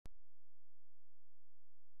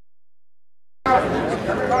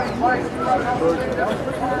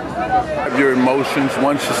Your emotions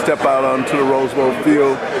once you step out onto the Rose Bowl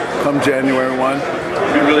field come January 1?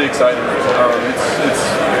 It'll be really exciting. It's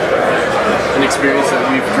an experience that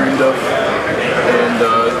we've dreamed of, and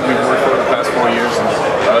we've worked for the past 4 years.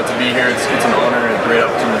 And to be here, it's an honor and a great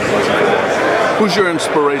opportunity. Who's your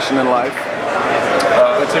inspiration in life?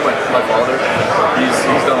 I'd say my father. He's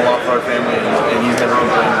done a lot for our family, and he's never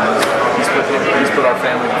complained. He's put our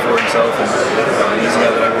family before himself, and he's a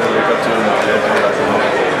guy that I really look up to.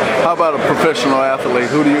 How about a professional athlete?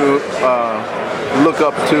 Who do you look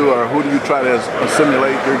up to, or who do you try to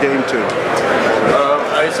assimilate your game to?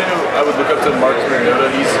 I'd say I would look up to Marcus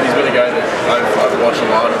Mariota. He's been a guy that I've watched a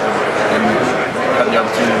lot of, and had the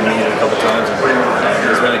opportunity to meet a couple times.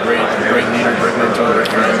 He's been a great leader, great mentor,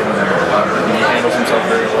 great friend, and he handles himself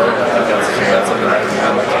very well. I think that's something I'd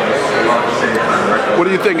like to do. What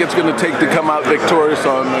do you think it's going to take to come out victorious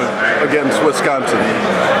against Wisconsin?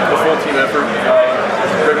 A full team effort.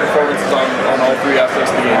 Great performances on all three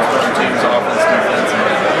aspects of the game: special teams, offense, defense,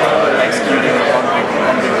 and executing on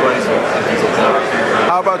big plays.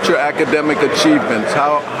 How about your academic achievements?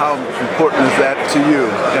 How important is that to you?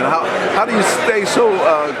 And how do you stay so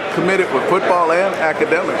committed with football and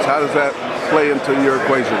academics? How does that play into your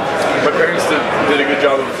equation? My parents did a good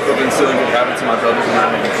job of instilling good habits in my brothers and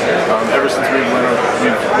I. Ever since we've been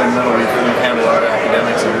little, we've handled our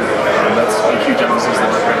academics, and that's a huge emphasis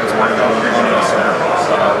that my parents wanted on us.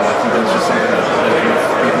 I think that's just something that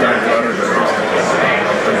we've done throughout our careers.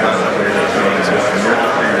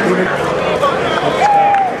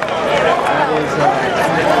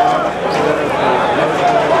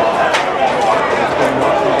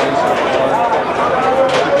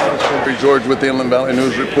 George with the Inland Valley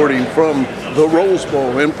News reporting from the Rose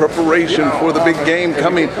Bowl in preparation for the big game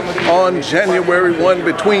coming on January 1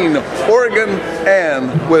 between Oregon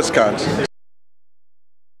and Wisconsin.